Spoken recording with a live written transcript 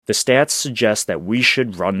the stats suggest that we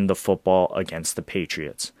should run the football against the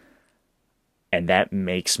Patriots. And that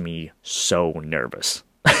makes me so nervous.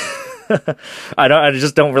 I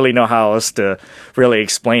just don't really know how else to really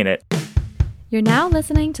explain it. You're now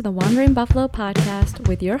listening to the Wandering Buffalo podcast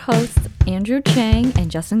with your hosts, Andrew Chang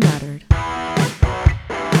and Justin Goddard.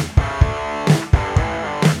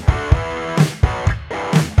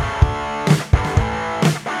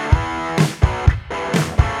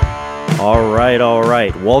 All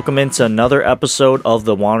right. Welcome into another episode of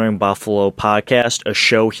the Wandering Buffalo podcast, a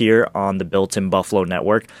show here on the Built-in Buffalo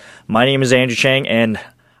Network. My name is Andrew Chang, and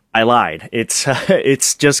I lied.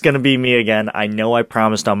 It's just going to be me again. I know I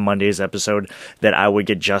promised on Monday's episode that I would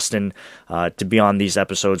get Justin to be on these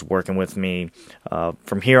episodes working with me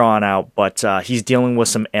from here on out, but he's dealing with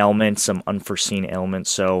some ailments, some unforeseen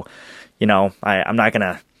ailments, so, I'm not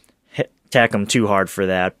going to tack him too hard for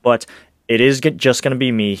that, but it is just going to be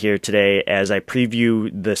me here today as I preview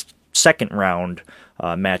the second round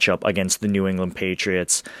matchup against the New England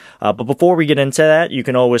Patriots. But before we get into that, you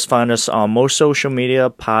can always find us on most social media,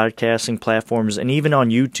 podcasting platforms, and even on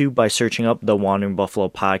YouTube by searching up the Wandering Buffalo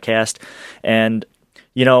podcast. And,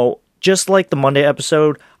 just like the Monday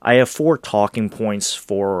episode, I have 4 talking points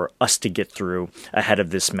for us to get through ahead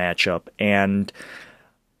of this matchup. And,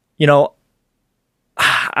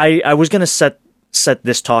 I was going to set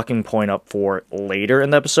this talking point up for later in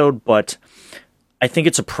the episode, but I think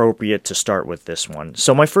it's appropriate to start with this one.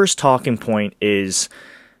 So my first talking point is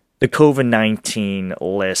the COVID-19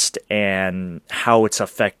 list and how it's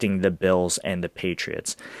affecting the Bills and the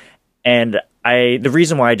Patriots. And the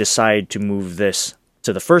reason why I decided to move this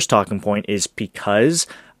to the first talking point is because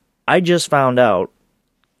I just found out,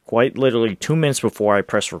 quite literally 2 minutes before I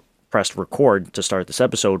pressed record to start this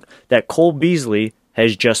episode, that Cole Beasley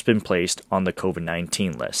has just been placed on the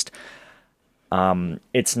COVID-19 list.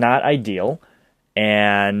 It's not ideal,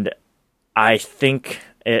 and I think,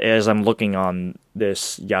 as I'm looking on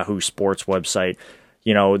this Yahoo Sports website,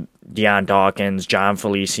 Deion Dawkins, John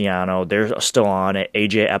Feliciano, they're still on it,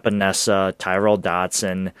 AJ Epinesa, Tyrell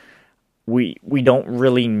Dotson. We don't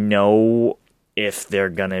really know if they're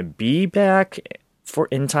going to be back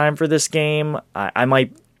in time for this game. I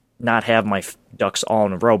might not have my ducks all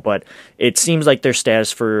in a row, but it seems like their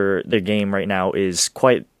status for the game right now is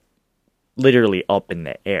quite literally up in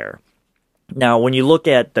the air. Now, when you look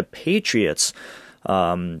at the Patriots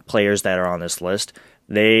players that are on this list,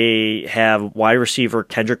 they have wide receiver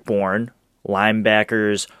Kendrick Bourne,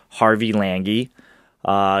 linebackers Harvey Langi,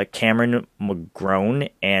 Cameron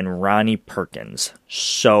McGrone, and Ronnie Perkins.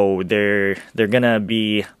 So they're gonna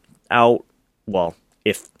be out. Well,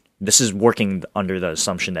 if this is working under the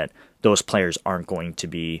assumption that those players aren't going to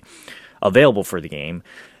be available for the game,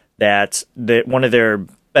 that one of their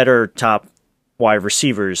better top wide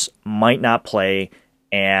receivers might not play,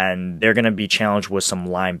 and they're going to be challenged with some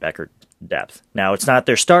linebacker depth. Now, it's not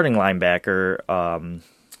their starting linebacker,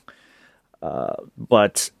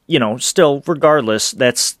 but, still, regardless,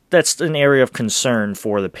 that's an area of concern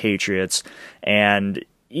for the Patriots. And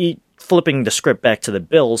flipping the script back to the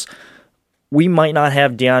Bills, we might not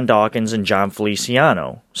have Deion Dawkins and John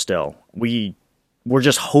Feliciano still. We're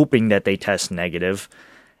just hoping that they test negative.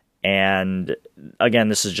 And again,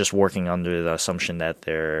 this is just working under the assumption that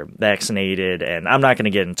they're vaccinated. And I'm not going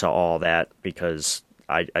to get into all that because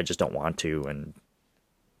I just don't want to. And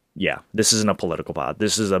yeah, this isn't a political pod.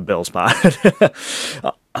 This is a Bills pod.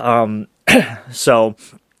 So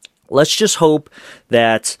let's just hope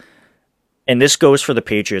that, and this goes for the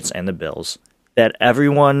Patriots and the Bills, that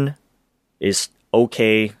everyone is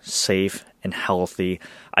okay, safe, and healthy.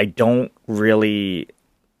 I don't really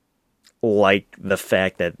like the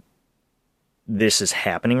fact that this is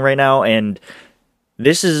happening right now, and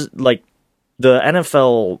this is like the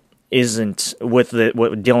NFL isn't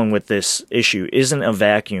dealing with this issue isn't a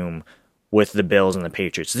vacuum with the Bills and the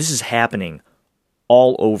Patriots. This is happening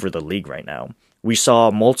all over the league right now. We saw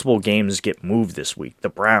multiple games get moved this week. The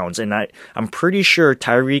Browns, and I'm pretty sure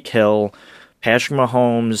Tyreek Hill, Patrick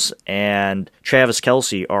Mahomes, and Travis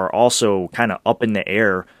Kelce are also kind of up in the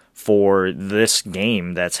air for this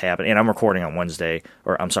game that's happening. And I'm recording on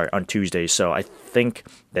on Tuesday, so I think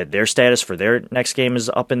that their status for their next game is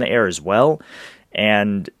up in the air as well.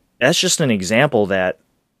 And that's just an example that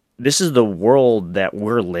this is the world that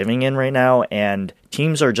we're living in right now, and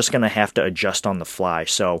teams are just going to have to adjust on the fly.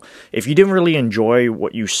 So if you didn't really enjoy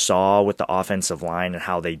what you saw with the offensive line and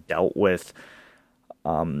how they dealt with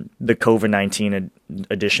the COVID-19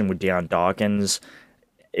 edition with Deion Dawkins,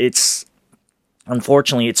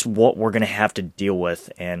 unfortunately, it's what we're going to have to deal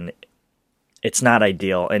with, and it's not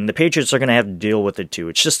ideal. And the Patriots are going to have to deal with it too.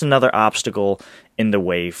 It's just another obstacle in the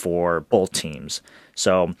way for both teams.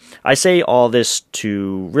 So I say all this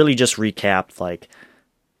to really just recap, like,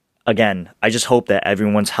 again, I just hope that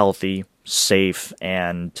everyone's healthy, safe,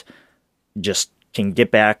 and just can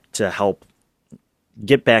get back to helping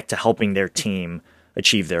their team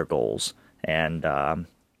achieve their goals. And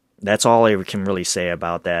that's all I can really say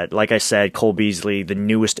about that. Like I said, Cole Beasley, the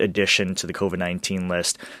newest addition to the COVID-19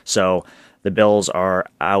 list. So the Bills are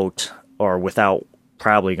out, or without,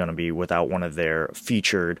 probably going to be without one of their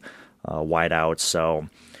featured wideouts. So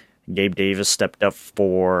Gabe Davis stepped up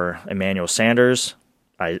for Emmanuel Sanders.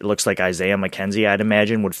 It looks like Isaiah McKenzie, I'd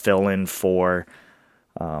imagine, would fill in for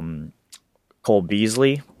Cole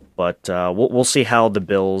Beasley. But we'll see how the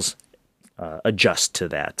Bills adjust to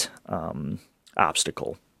that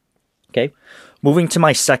obstacle. Okay, moving to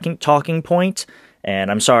my second talking point,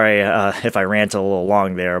 and I'm sorry if I rant a little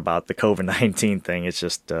long there about the COVID-19 thing. It's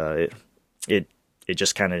just it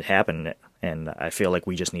just kind of happened, and I feel like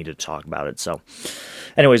we just needed to talk about it. So,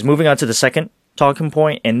 anyways, moving on to the second talking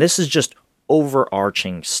point, and this is just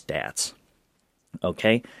overarching stats.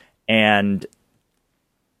 Okay, and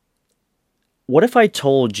what if I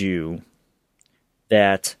told you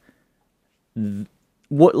that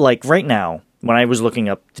like right now, when I was looking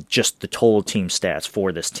up just the total team stats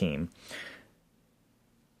for this team,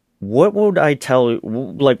 what would I tell you?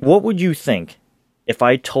 Like, what would you think if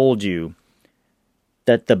I told you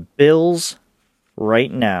that the Bills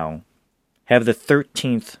right now have the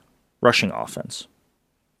 13th rushing offense?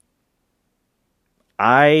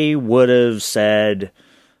 I would have said,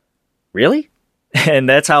 really? And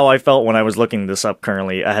that's how I felt when I was looking this up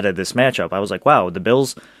currently ahead of this matchup. I was like, wow, the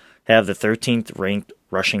Bills have the 13th ranked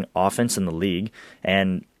rushing offense in the league,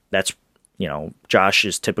 and that's, Josh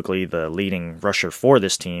is typically the leading rusher for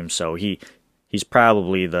this team, so he's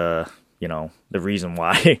probably the reason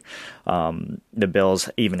why the Bills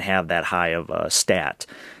even have that high of a stat.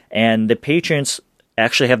 And the Patriots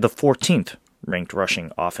actually have the 14th ranked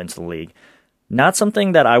rushing offense in the league. Not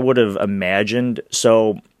something that I would have imagined.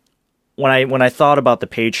 So when I thought about the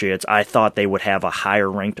Patriots, I thought they would have a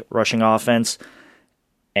higher ranked rushing offense,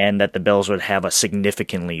 and that the Bills would have a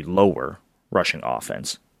significantly lower rushing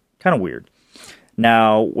offense. Kind of weird.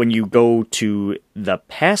 Now, when you go to the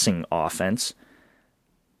passing offense,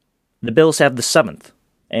 the Bills have the 7th.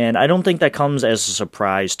 And I don't think that comes as a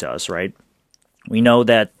surprise to us, right? We know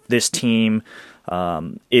that this team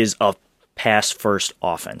is a pass-first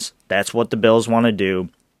offense. That's what the Bills want to do.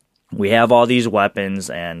 We have all these weapons,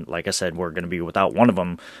 and like I said, we're going to be without one of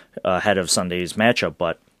them ahead of Sunday's matchup,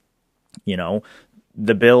 but,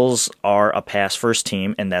 the Bills are a pass-first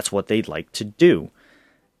team, and that's what they'd like to do.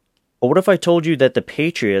 But what if I told you that the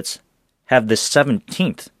Patriots have the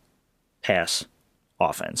 17th pass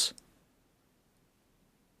offense?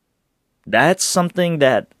 That's something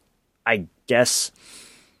that I guess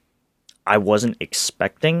I wasn't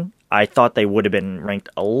expecting. I thought they would have been ranked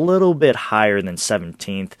a little bit higher than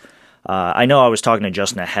 17th. I know I was talking to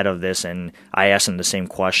Justin ahead of this, and I asked him the same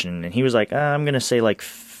question, and he was like, I'm going to say like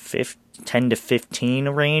 10 to 15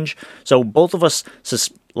 range. So both of us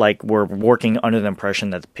were working under the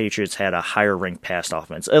impression that the Patriots had a higher ranked pass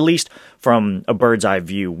offense. At least from a bird's eye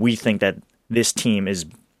view, we think that this team is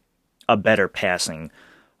a better passing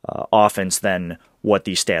offense than what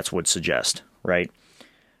these stats would suggest, right?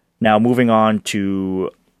 Now, moving on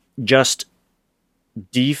to just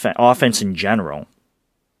offense in general,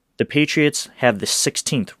 the Patriots have the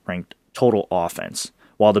 16th ranked total offense,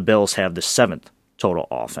 while the Bills have the 7th total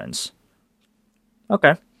offense.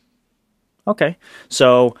 Okay.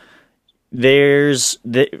 So there's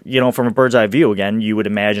from a bird's eye view again, you would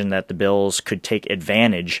imagine that the Bills could take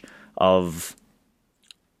advantage of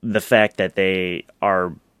the fact that they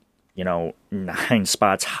are, 9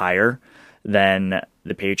 spots higher than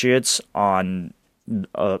the Patriots on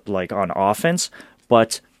offense,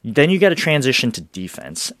 but then you got to transition to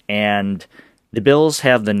defense, and the Bills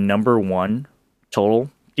have the number 1 total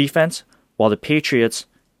defense, while the Patriots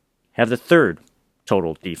have the 3rd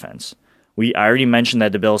total defense. I already mentioned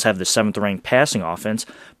that the Bills have the 7th ranked passing offense,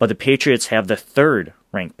 but the Patriots have the 3rd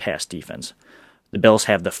ranked pass defense. The Bills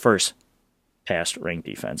have the 1st pass ranked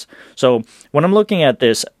defense. So when I'm looking at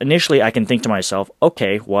this, initially I can think to myself,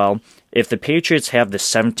 okay, well, if the Patriots have the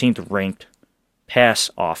 17th ranked pass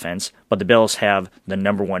offense, but the Bills have the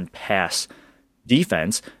number 1 pass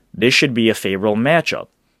defense, this should be a favorable matchup.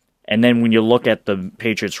 And then when you look at the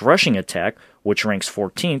Patriots rushing attack, which ranks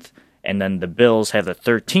 14th, and then the Bills have the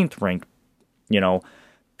 13th ranked,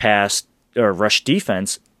 pass or rush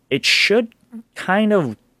defense, it should kind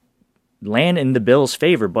of land in the Bills'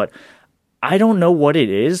 favor, but I don't know what it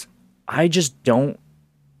is. I just don't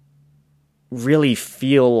really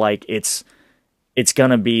feel like it's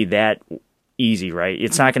going to be that easy, right?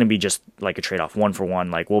 It's not going to be just like a trade-off,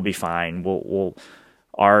 1-for-1. Like, we'll be fine. The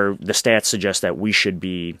stats suggest that we should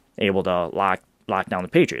be able to lock down the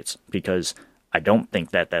Patriots, because I don't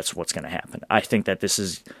think that that's what's going to happen. I think that this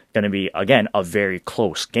is going to be, again, a very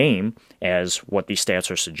close game, as what these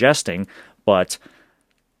stats are suggesting, but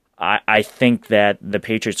I think that the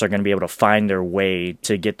Patriots are going to be able to find their way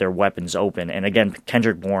to get their weapons open. And again,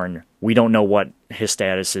 Kendrick Bourne, we don't know what his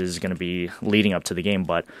status is going to be leading up to the game,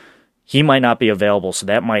 but he might not be available, so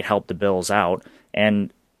that might help the Bills out.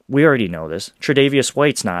 And we already know this. Tre'Davious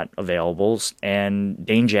White's not available, and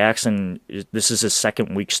Dane Jackson, this is his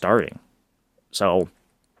second week starting. So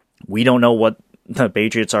we don't know what the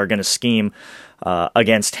Patriots are going to scheme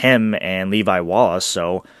against him and Levi Wallace,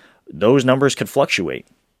 so those numbers could fluctuate,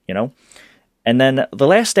 you know? And then the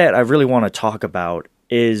last stat I really want to talk about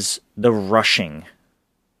is the rushing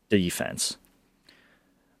defense.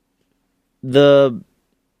 The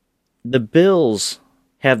Bills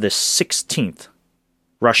have the 16th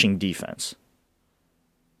rushing defense.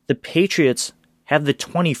 The Patriots have the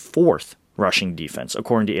 24th rushing defense,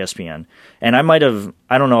 according to ESPN. And I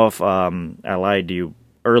don't know if I lied to you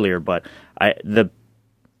earlier, but the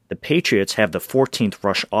Patriots have the 14th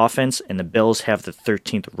rush offense, and the Bills have the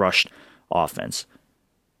 13th rush offense.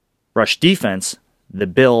 Rush defense, the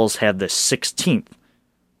Bills have the 16th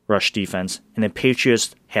rush defense, and the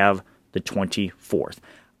Patriots have the 24th.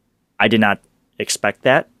 I did not expect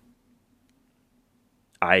that.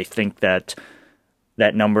 I think that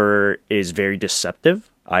number is very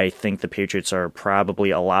deceptive. I think the Patriots are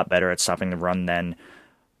probably a lot better at stopping the run than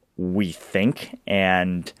we think.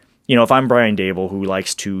 And, if I'm Brian Daboll, who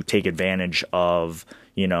likes to take advantage of,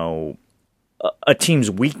 a team's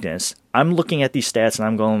weakness, I'm looking at these stats and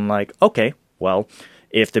I'm going like, okay, well,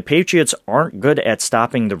 if the Patriots aren't good at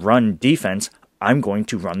stopping the run defense, I'm going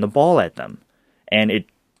to run the ball at them. And it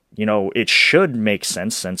should make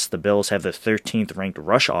sense, since the Bills have the 13th ranked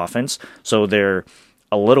rush offense, so they're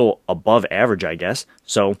a little above average, I guess.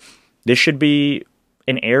 So this should be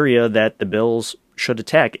an area that the Bills should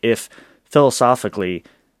attack if, philosophically,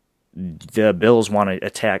 the Bills want to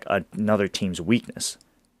attack another team's weakness.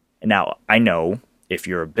 Now, I know if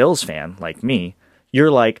you're a Bills fan like me,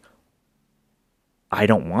 you're like, I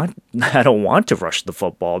don't want to rush the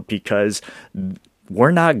football because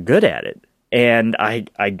we're not good at it. And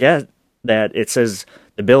I get that it says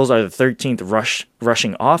the Bills are the 13th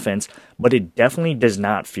rushing offense, but it definitely does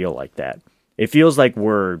not feel like that. It feels like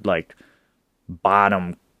we're like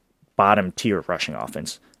bottom tier rushing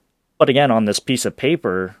offense. But again, on this piece of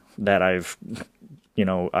paper that I've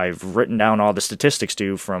written down all the statistics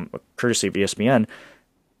to from courtesy of ESPN,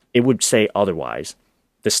 it would say otherwise.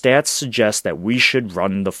 The stats suggest that we should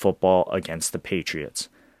run the football against the Patriots.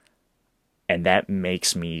 And that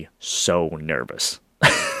makes me so nervous.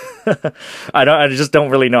 I just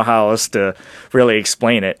don't really know how else to really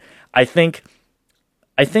explain it. I think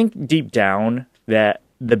deep down that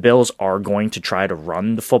the Bills are going to try to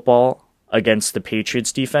run the football against the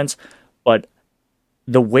Patriots defense, but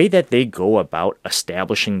the way that they go about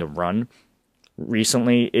establishing the run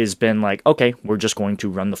recently has been like, okay, we're just going to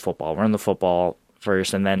run the football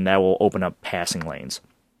first, and then that will open up passing lanes.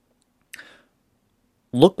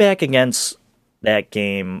 Look back against that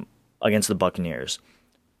game against the Buccaneers.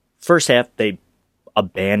 First half, they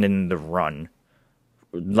abandoned the run.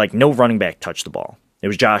 Like, no running back touched the ball. It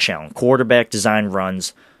was Josh Allen. Quarterback design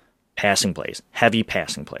runs, passing plays, heavy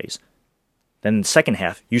passing plays. Then in the second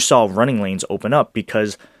half, you saw running lanes open up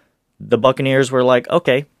because the Buccaneers were like,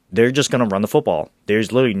 okay, they're just going to run the football.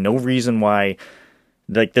 There's literally no reason why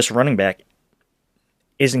this running back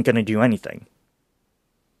isn't going to do anything.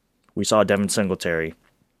 We saw Devin Singletary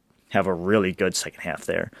have a really good second half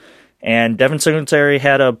there. And Devin Singletary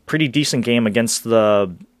had a pretty decent game against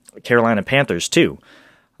the Carolina Panthers, too.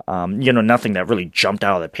 Nothing that really jumped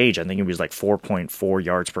out of the page. I think it was like 4.4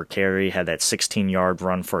 yards per carry, had that 16-yard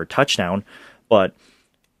run for a touchdown. But,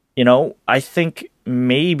 I think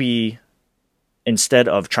maybe instead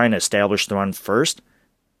of trying to establish the run first,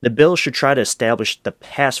 the Bills should try to establish the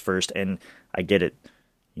pass first. And I get it.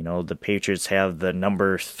 The Patriots have the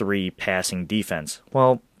number 3 passing defense.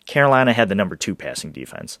 Well, Carolina had the number 2 passing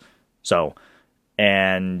defense. So,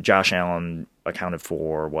 and Josh Allen accounted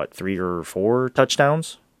for 3 or 4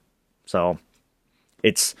 touchdowns. So,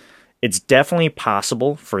 it's definitely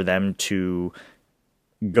possible for them to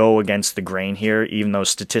go against the grain here, even though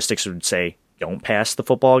statistics would say don't pass the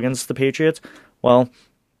football against the Patriots. Well,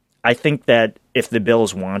 I think that if the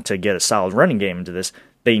Bills want to get a solid running game into this,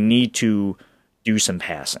 they need to do some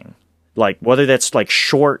passing. Like, whether that's like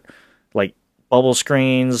short, like bubble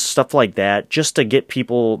screens, stuff like that, just to get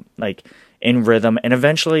people like in rhythm. And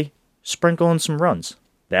eventually, sprinkle in some runs.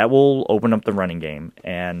 That will open up the running game,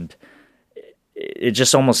 and it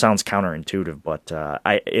just almost sounds counterintuitive, but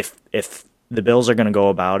if the Bills are going to go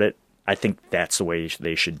about it, I think that's the way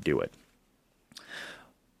they should do it.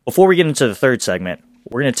 Before we get into the third segment,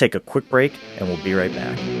 we're going to take a quick break, and we'll be right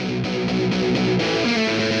back.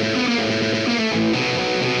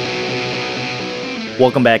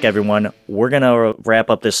 Welcome back, everyone. We're going to wrap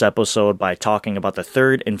up this episode by talking about the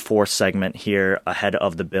third and fourth segment here ahead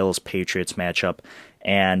of the Bills-Patriots matchup,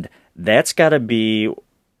 and that's got to be...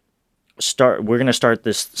 We're going to start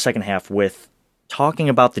this second half with talking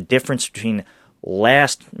about the difference between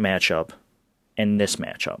last matchup and this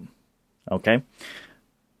matchup. Okay?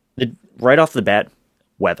 Right off the bat,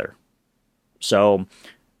 weather. So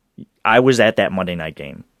I was at that Monday night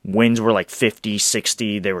game. Winds were like 50,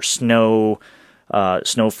 60. There were snow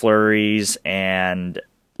flurries, and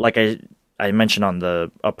like I mentioned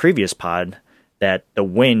on a previous pod, that the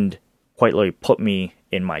wind quite literally put me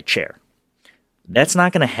in my chair. That's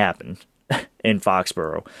not going to happen in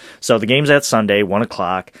Foxborough. So the game's at Sunday, 1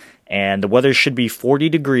 o'clock, and the weather should be 40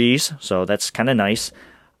 degrees, so that's kind of nice.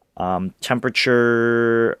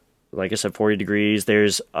 Temperature, like I said, 40 degrees.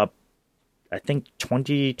 There's I think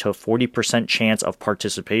 20 to 40% chance of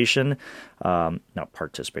participation. Not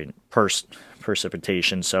participating,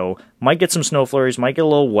 precipitation. So might get some snow flurries, might get a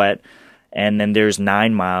little wet, and then there's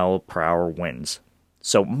 9-mile-per-hour winds.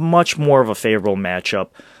 So much more of a favorable matchup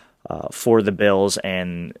for the Bills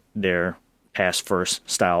and their pass-first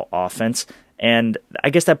style offense. And I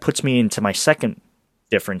guess that puts me into my second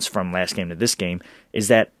difference from last game to this game, is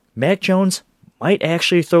that Mac Jones might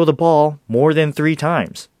actually throw the ball more than 3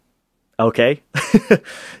 times. Okay?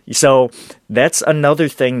 So that's another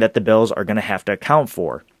thing that the Bills are going to have to account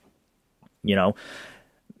for. You know,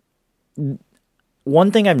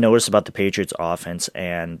 one thing I've noticed about the Patriots offense,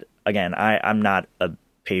 and again, I'm not a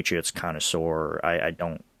Patriots connoisseur. I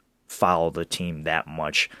don't follow the team that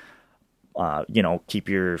much. Keep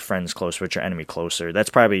your friends close, but your enemy closer. That's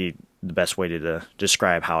probably the best way to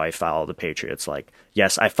describe how I follow the Patriots. Like,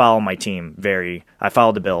 yes, I follow my team I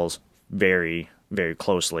follow the Bills very, very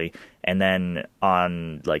closely. And then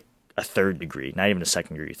on like a third degree, not even a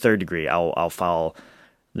second degree, third degree, I'll follow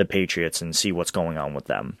the Patriots and see what's going on with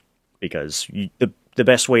them. Because the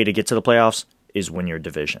best way to get to the playoffs is win your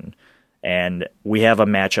division. And we have a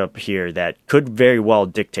matchup here that could very well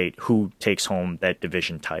dictate who takes home that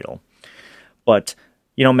division title. But,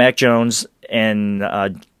 Mac Jones and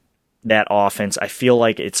that offense, I feel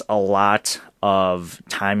like it's a lot of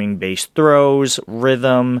timing-based throws,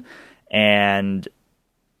 rhythm, and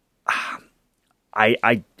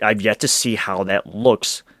I've yet to see how that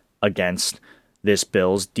looks against this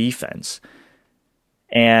Bills defense.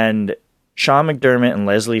 And Sean McDermott and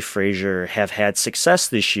Leslie Frazier have had success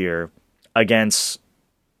this year against,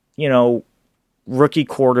 rookie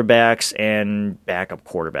quarterbacks and backup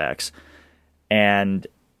quarterbacks. And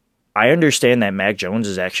I understand that Mac Jones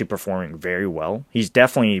is actually performing very well. He's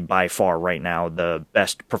definitely by far right now the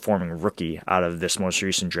best performing rookie out of this most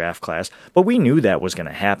recent draft class. But we knew that was going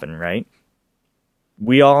to happen, right?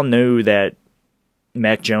 We all knew that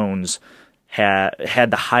Mac Jones had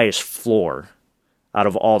the highest floor out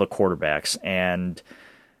of all the quarterbacks. And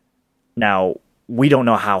now we don't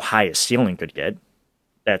know how high his ceiling could get.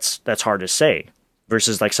 That's hard to say.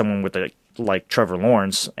 Versus like someone with like Trevor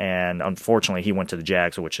Lawrence, and unfortunately he went to the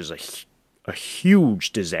Jags, which is a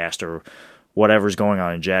huge disaster. Whatever's going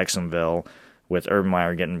on in Jacksonville with Urban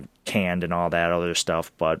Meyer getting canned and all that other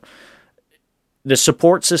stuff. But the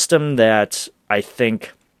support system that I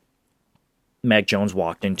think Mac Jones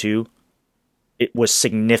walked into, it was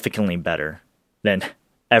significantly better than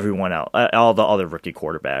everyone else, all the other rookie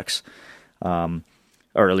quarterbacks,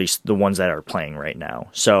 or at least the ones that are playing right now.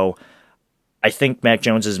 So I think Mac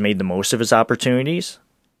Jones has made the most of his opportunities,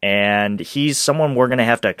 and he's someone we're going to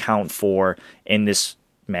have to account for in this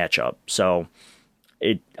matchup. So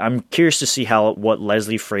I'm curious to see what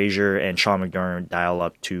Leslie Frazier and Sean McDermott dial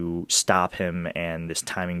up to stop him and this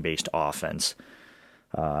timing-based offense.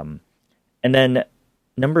 And then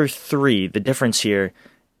number 3, the difference here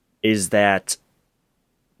is that,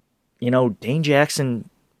 Dane Jackson,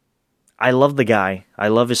 I love the guy. I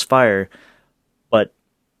love his fire, but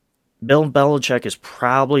Bill Belichick is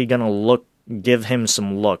probably going to give him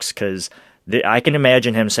some looks, because I can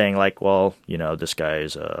imagine him saying like, well, this guy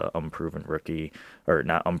is a unproven rookie, or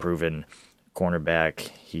not unproven cornerback.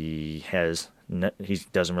 He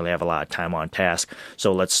doesn't really have a lot of time on task,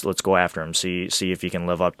 so let's go after him, see if he can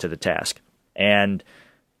live up to the task. And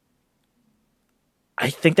I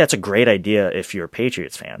think that's a great idea if you're a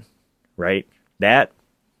Patriots fan, right?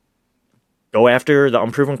 Go after the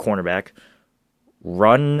unproven cornerback,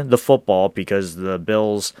 run the football, because the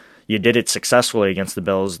Bills, you did it successfully against the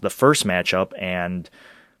Bills the first matchup, and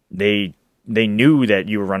they knew that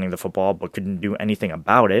you were running the football but couldn't do anything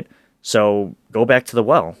about it. So go back to the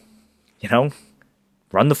well,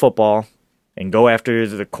 run the football and go after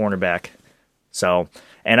the cornerback. So,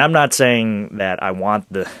 and I'm not saying that I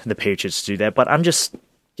want the Patriots to do that, but I'm just,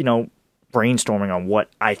 brainstorming on what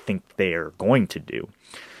I think they are going to do.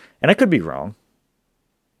 And I could be wrong,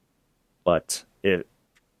 but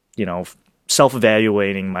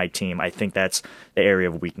self-evaluating my team, I think that's the area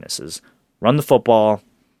of weaknesses. Run the football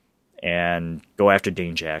and go after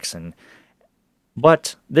Dane Jackson.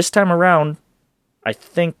 But this time around, I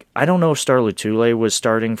don't know if Star Lotulelei was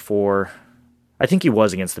starting I think he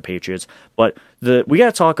was against the Patriots, but we got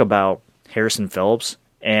to talk about Harrison Phillips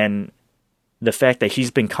and the fact that he's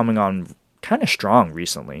been coming on kind of strong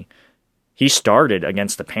recently. He started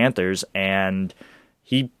against the Panthers, and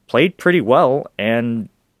he played pretty well, and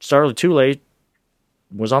Star Lotulelei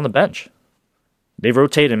was on the bench. They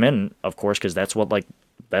rotate him in, of course, because that's what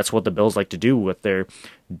the Bills like to do with their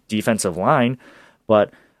defensive line.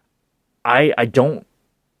 But I don't.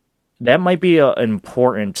 That might be an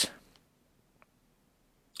important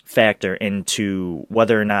factor into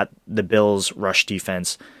whether or not the Bills' rush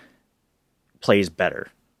defense plays better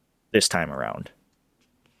this time around.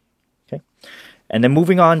 Okay, and then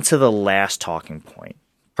moving on to the last talking point,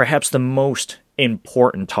 perhaps the most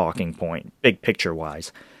important talking point, big picture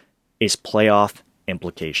wise, is playoff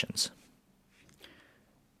implications.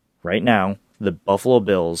 Right now, the Buffalo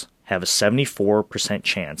Bills have a 74%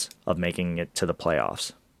 chance of making it to the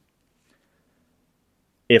playoffs.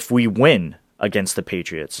 If we win against the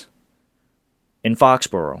Patriots in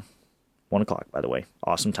Foxborough, 1 o'clock, by the way,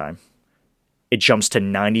 awesome time, it jumps to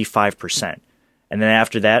 95%. And then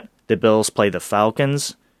after that, the Bills play the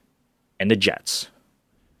Falcons and the Jets.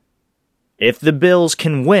 If the Bills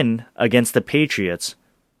can win against the Patriots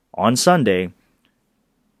on Sunday,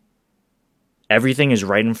 everything is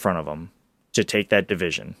right in front of them to take that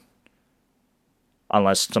division.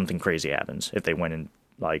 Unless something crazy happens. If they win in,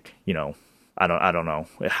 I don't know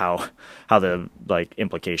how the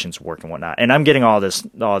implications work and whatnot. And I'm getting all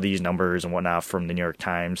these numbers and whatnot from the New York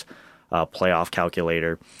Times playoff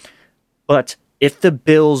calculator. But if the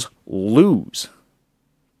Bills lose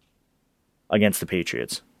against the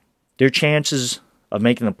Patriots, their chances of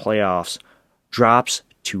making the playoffs drops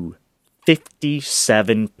to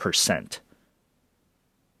 57%.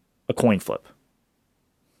 A coin flip.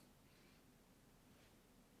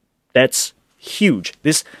 That's huge.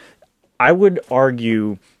 I would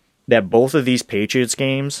argue that both of these Patriots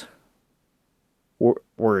games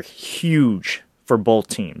were huge for both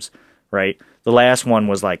teams, right? The last one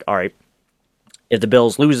was all right, if the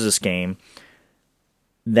Bills lose this game,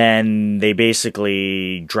 then they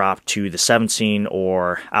basically drop to the 7th seed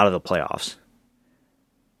or out of the playoffs.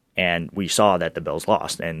 And we saw that the Bills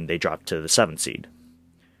lost, and they dropped to the 7th seed.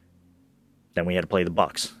 Then we had to play the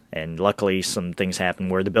Bucs. And luckily, some things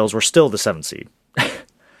happened where the Bills were still the 7th seed.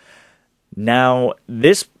 Now,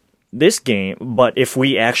 this game, but if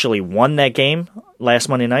we actually won that game last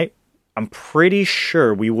Monday night, I'm pretty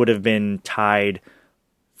sure we would have been tied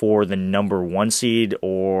for the number 1 seed,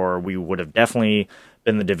 or we would have definitely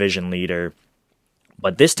been the division leader.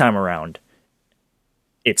 But this time around,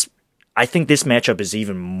 I think this matchup is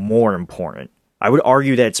even more important. I would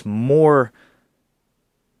argue that it's more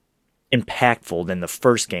impactful than the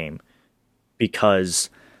first game because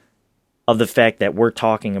of the fact that we're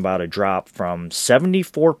talking about a drop from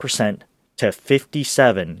 74% to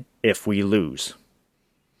 57% if we lose.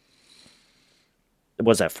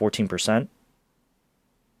 Was that 14%?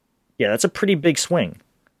 Yeah, that's a pretty big swing.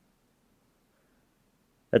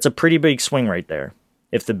 That's a pretty big swing right there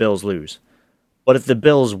if the Bills lose. But if the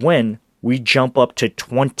Bills win, we jump up to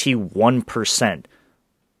 21%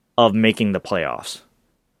 of making the playoffs.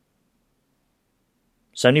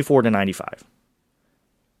 74 to 95.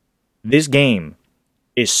 This game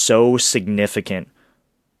is so significant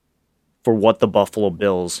for what the Buffalo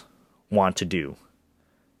Bills want to do.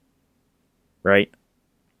 Right?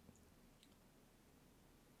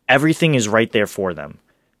 Everything is right there for them.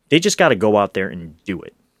 They just got to go out there and do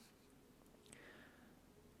it.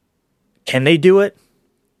 Can they do it?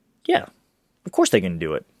 Yeah, of course they can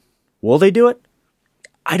do it. Will they do it?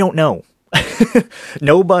 I don't know.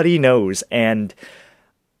 Nobody knows, and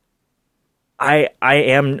I'm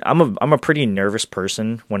a pretty nervous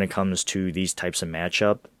person when it comes to these types of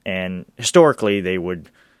matchup, and historically they would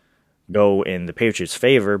go in the Patriots'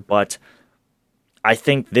 favor, but I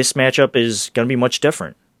think this matchup is going to be much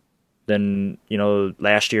different than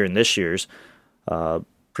last year and this year's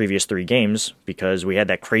previous 3 games because we had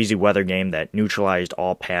that crazy weather game that neutralized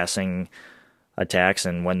all passing attacks.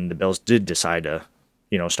 And when the Bills did decide to,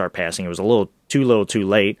 start passing, it was a little too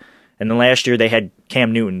late. And then last year they had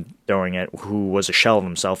Cam Newton throwing it, who was a shell of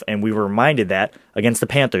himself, and we were reminded that against the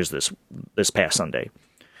Panthers this past Sunday.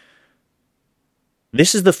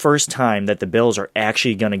 This is the first time that the Bills are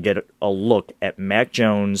actually going to get a look at Mac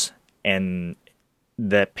Jones and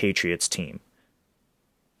the Patriots team.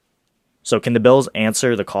 So can the Bills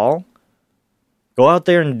answer the call? Go out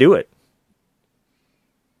there and do it.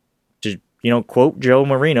 To, quote Joe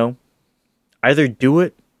Marino, either do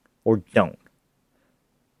it or don't.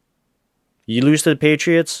 You lose to the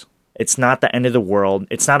Patriots, it's not the end of the world.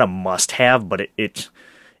 It's not a must-have, but it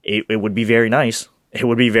would be very nice. It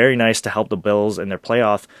would be very nice to help the Bills and their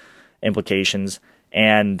playoff implications.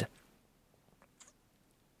 And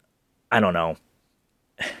I don't know.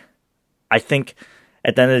 I think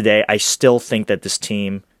at the end of the day, I still think that this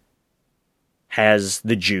team has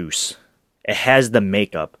the juice. It has the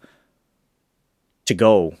makeup to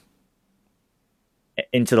go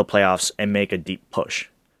into the playoffs and make a deep push.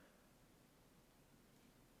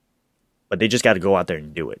 But they just got to go out there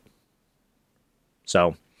and do it.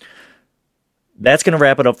 So that's going to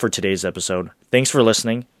wrap it up for today's episode. Thanks for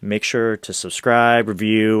listening. Make sure to subscribe,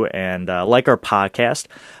 review, and like our podcast.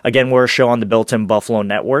 Again, we're a show on the Built-In Buffalo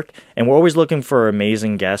Network, and we're always looking for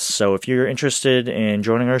amazing guests. So if you're interested in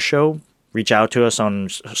joining our show, reach out to us on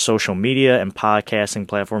social media and podcasting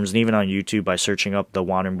platforms, and even on YouTube by searching up the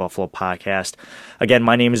Wandering Buffalo Podcast. Again,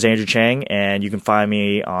 my name is Andrew Chang, and you can find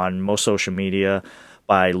me on most social media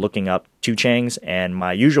by looking up Two Changs and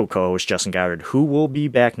my usual co-host, Justin Goddard, who will be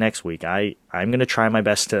back next week. I'm going to try my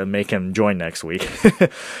best to make him join next week.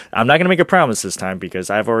 I'm not going to make a promise this time because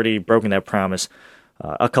I've already broken that promise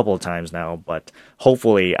a couple of times now, but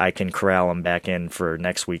hopefully I can corral him back in for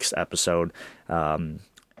next week's episode.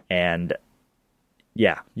 And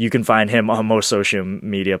yeah, you can find him on most social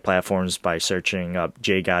media platforms by searching up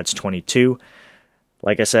JGods22.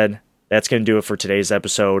 Like I said, that's going to do it for today's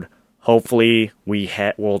episode. Hopefully,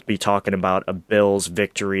 we'll be talking about a Bills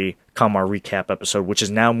victory come our recap episode, which is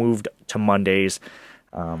now moved to Mondays.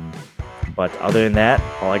 But other than that,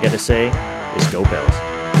 all I got to say is go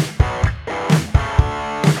Bills.